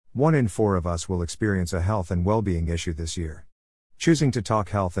1 in 4 of us will experience a health and well-being issue this year. Choosing to talk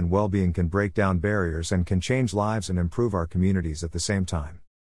health and well-being can break down barriers and can change lives and improve our communities at the same time.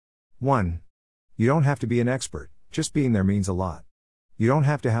 1. You don't have to be an expert, just being there means a lot. You don't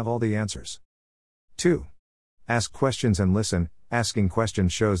have to have all the answers. 2. Ask questions and listen. Asking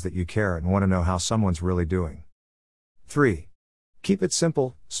questions shows that you care and want to know how someone's really doing. 3. Keep it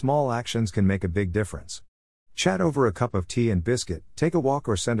simple. Small actions can make a big difference. Chat over a cup of tea and biscuit, take a walk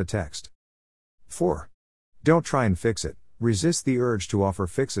or send a text. 4. Don't try and fix it. Resist the urge to offer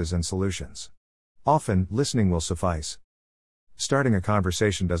fixes and solutions. Often, listening will suffice. Starting a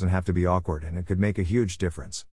conversation doesn't have to be awkward and it could make a huge difference.